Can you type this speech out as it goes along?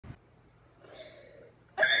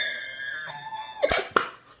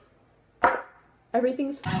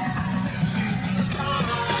Everything's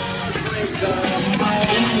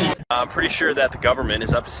I'm pretty sure that the government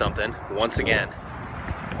is up to something, once again.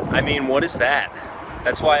 I mean, what is that?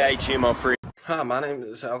 That's why I eat GMO free. Hi, my name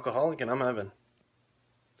is Alcoholic and I'm Evan.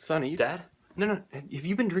 Sonny, you... Dad? No, have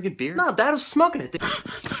you been drinking beer? No, Dad was smoking it.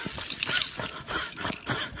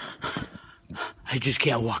 I just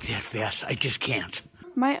can't walk that fast. I just can't.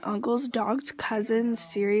 My uncle's dog's cousin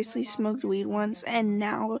seriously smoked weed once, and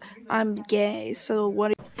now I'm gay. So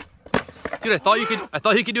what? Dude, I thought you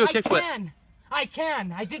could do a kickflip. I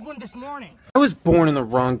can. I did one this morning. I was born in the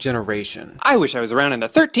wrong generation. I wish I was around in the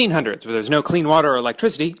 1300s where there's no clean water or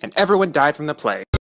electricity and everyone died from the plague.